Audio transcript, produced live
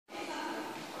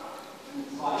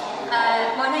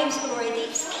My name's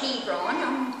Kebron.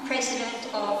 I'm president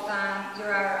of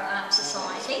Yurrara Art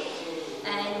Society,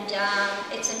 and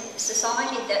it's a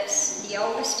society that's the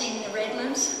oldest in the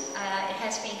Redlands. It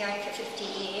has been going for 50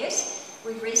 years.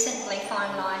 We've recently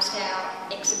finalised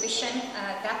our exhibition,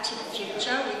 Back to the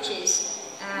Future, which is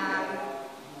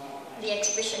the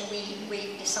exhibition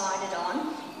we decided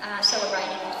on,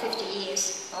 celebrating 50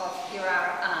 years of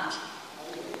Yurrara art.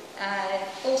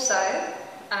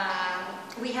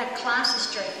 We have classes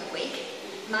during the week.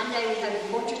 Monday we have a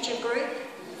portraiture group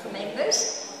for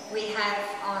members. We have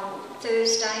on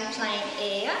Thursday plein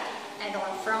air, and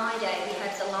on Friday we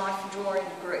have the life drawing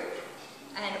group.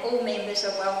 And all members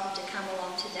are welcome to come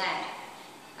along to that.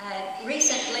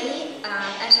 Recently,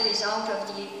 as a result of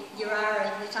the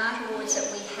Yurrara Youth Art Awards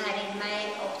that we had in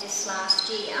May of this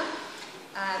last year,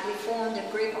 we formed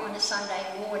a group on a Sunday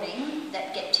morning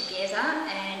that get together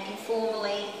and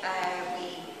informally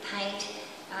we paint,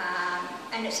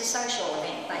 and it's a social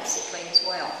event basically as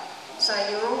well. So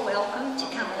you're all welcome to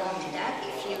come along to that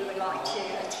if you would like to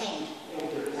attend.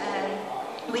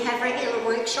 We have regular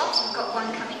workshops. We've got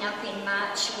one coming up in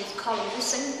March with Colin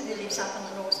Wilson, who lives up on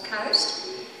the North Coast.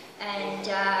 And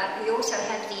we also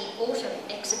have the autumn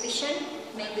exhibition,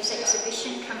 members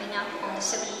exhibition, coming up on the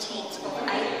 17th of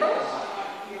April.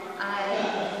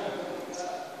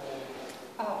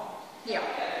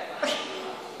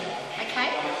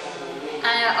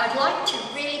 I'd like to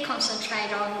really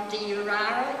concentrate on the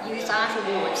Yurrara Youth Art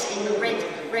Awards in the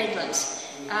Redlands.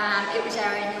 It was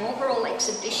our inaugural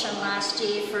exhibition last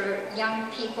year for young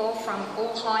people from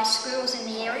all high schools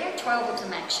in the area, 12 of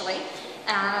them actually,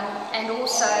 and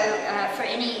also for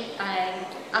any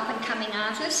up-and-coming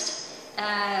artist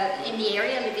in the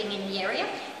area, living in the area.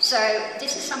 So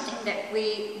this is something that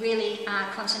we really are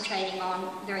concentrating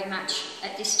on very much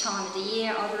at this time of the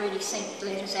year. I've already sent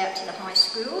letters out to the high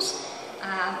schools,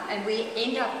 and we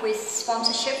end up with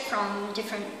sponsorship from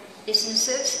different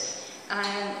businesses.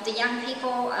 The young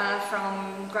people are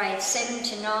from grades 7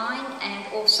 to 9 and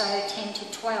also 10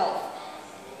 to 12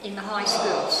 in the high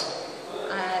schools.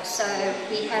 So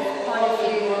we have quite a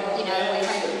few, we're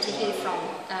hoping to hear from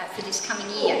for this coming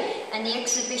year. And the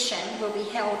exhibition will be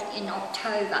held in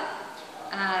October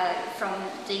from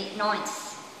the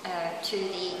 9th to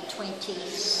the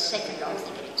 22nd, I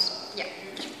think it is. Yeah.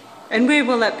 And where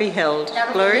will that be held,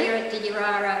 That'll Gloria? be here at the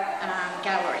Yurrara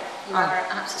Gallery,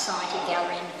 Yurrara Art Society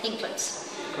Gallery in the Pinklets.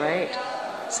 Great.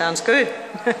 Sounds good.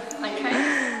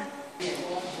 Okay.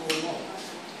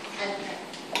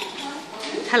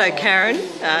 Hello, Karen.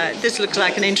 This looks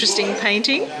like an interesting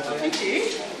painting. Thank you.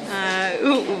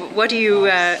 What are you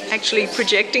actually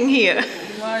projecting here?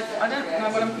 Well, I don't know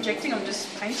what I'm projecting. I'm just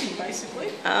painting,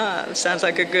 basically. Sounds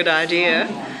like a good idea.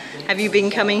 Have you been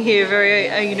coming here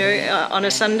on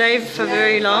a Sunday for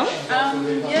very long?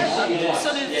 Yeah, I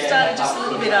sort of started just a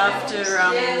little bit after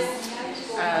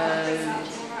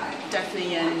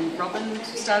Daphne and Robin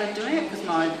started doing it, because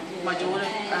my daughter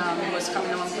was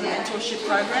coming along for the mentorship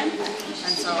program,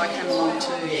 and so I came along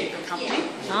to keep her company.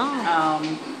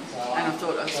 And I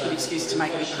thought it was a good excuse to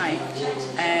make me paint.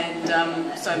 And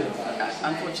so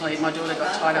unfortunately my daughter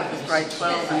got tied up with grade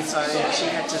 12, and so she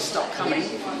had to stop coming,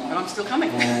 but I'm still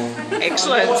coming.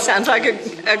 Excellent. Sounds like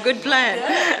a good plan.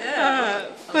 Yeah.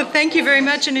 Well, thank you very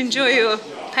much and enjoy your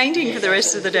painting for the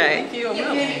rest of the day. Thank you. I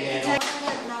will.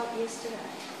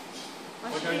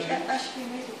 I should be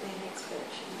immediately an expert,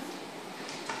 shouldn't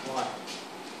I? Why?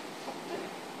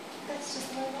 That's just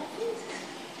the way life is.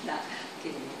 No,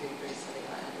 kidding, you're being very silly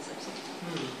like that, is it?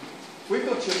 We've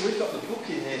got the book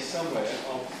in here somewhere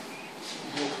of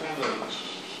your family.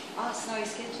 Oh, Snowy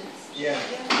Sketches. Yeah.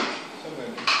 Yeah. Somewhere.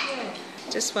 Yeah.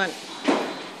 Just one.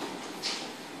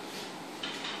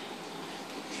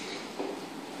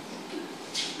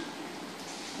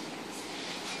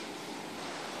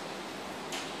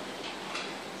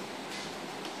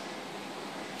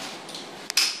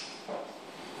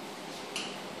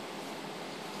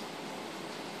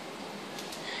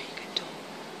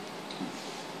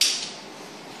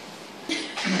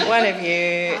 One of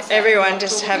you, everyone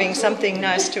just having something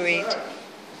nice to eat.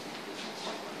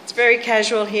 It's very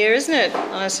casual here, isn't it,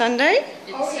 on a Sunday?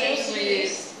 It certainly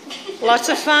is. Lots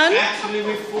of fun. Actually,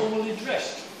 we're formally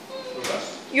dressed for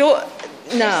us.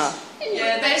 No.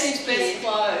 Yeah, that's his best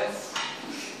clothes.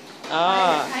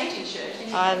 Ah, Painting shirt.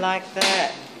 I like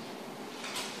that.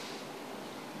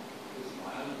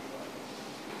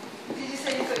 Did you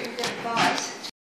say you got your good advice?